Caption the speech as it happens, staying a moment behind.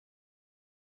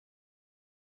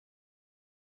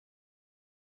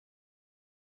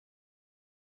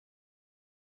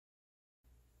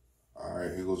All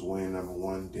right, here goes weigh-in number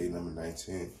 1, day number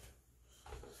 19.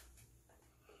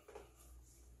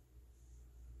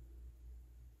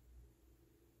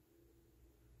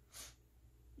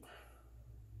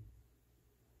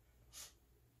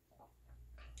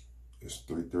 It's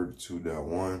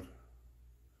 332.1.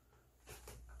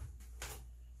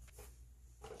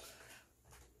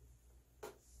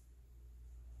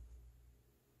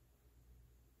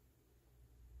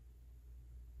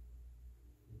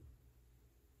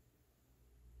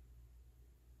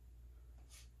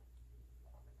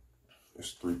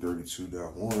 It's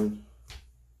 332.1.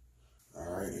 All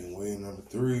right, and weigh-in number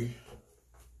 3.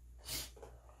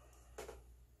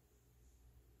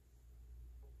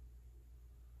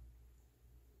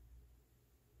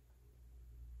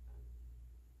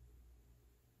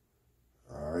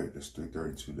 All right, that's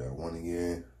 332.1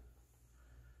 again.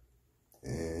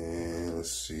 And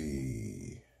let's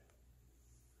see.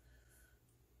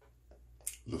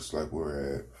 Looks like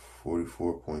we're at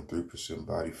 44.3%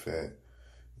 body fat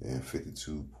and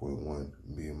 52.1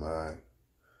 BMI.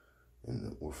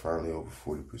 And we're finally over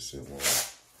 40% water.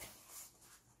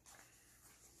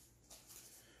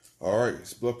 All right,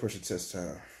 it's blood pressure test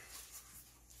time.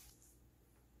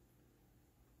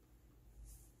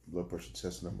 Blood pressure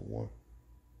test number 1.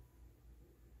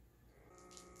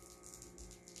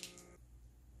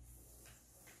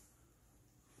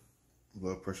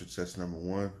 Blood pressure test number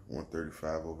 1,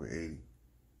 135/80.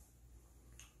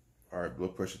 All right,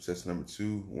 blood pressure test number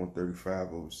 2,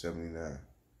 135/79.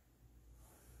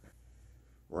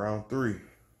 Round 3,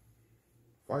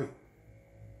 fight.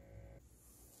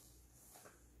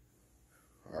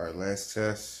 All right, last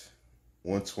test,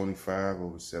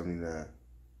 125/79.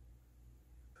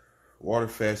 Water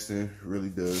fasting really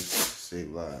does save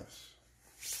lives.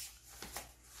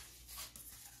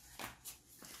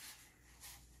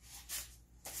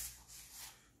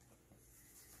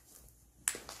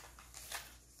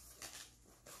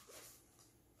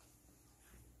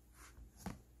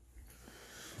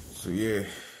 So yeah,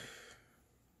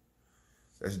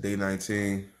 that's day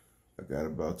 19. I got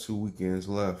about 2 weekends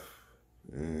left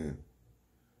and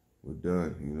we're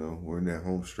done. You know, we're in that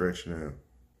home stretch now.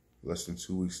 Less than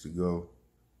 2 weeks to go.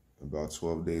 About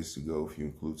 12 days to go if you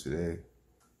include today.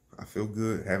 I feel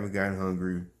good, haven't gotten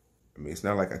hungry. I mean, it's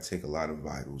not like I take a lot of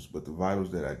vitals, but the vitals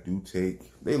that I do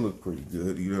take, they look pretty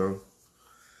good, you know.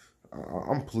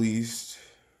 I'm pleased.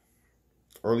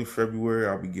 Early February,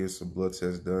 I'll be getting some blood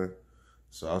tests done.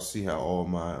 So I'll see how all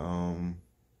my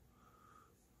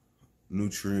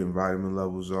nutrient and vitamin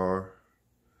levels are.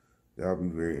 That'll be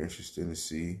very interesting to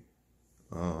see.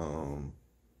 I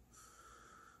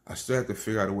still have to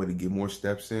figure out a way to get more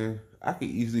steps in. I could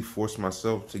easily force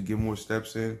myself to get more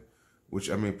steps in, which,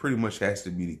 I mean, pretty much has to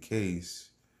be the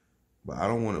case. But I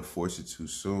don't want to force it too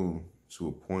soon to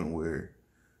a point where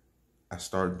I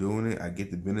start doing it, I get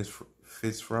the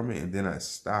benefits from it, and then I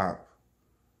stop,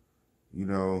 you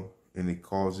know, and it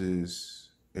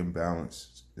causes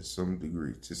imbalance to some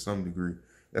degree.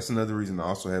 That's another reason I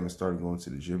also haven't started going to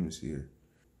the gym this year.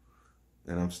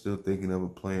 And I'm still thinking of a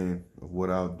plan of what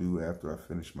I'll do after I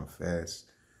finish my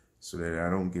fast so that I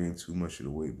don't gain too much of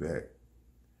the weight back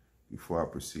before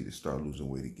I proceed to start losing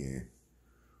weight again.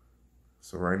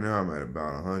 So right now I'm at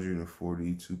about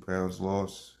 142 pounds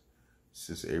lost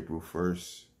since April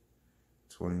 1st,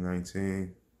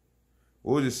 2019.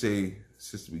 We'll just say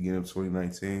since the beginning of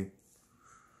 2019.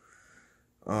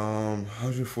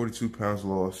 142 pounds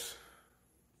lost.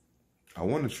 I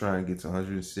want to try and get to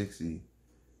 160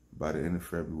 by the end of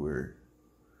February.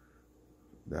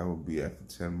 That would be after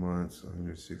 10 months,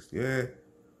 160.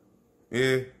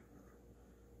 Yeah.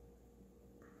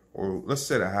 Or let's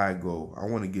set a high goal. I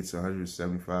want to get to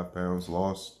 175 pounds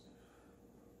lost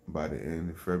by the end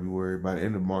of February. By the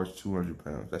end of March, 200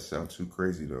 pounds. That sounds too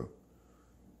crazy though.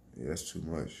 Yeah, that's too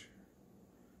much.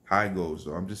 High goals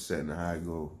though. I'm just setting a high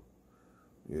goal.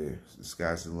 Yeah, the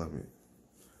sky's the limit.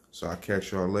 So I'll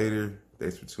catch y'all later.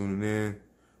 Thanks for tuning in.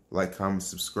 Like, comment,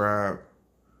 subscribe.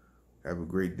 Have a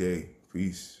great day.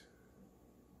 Peace.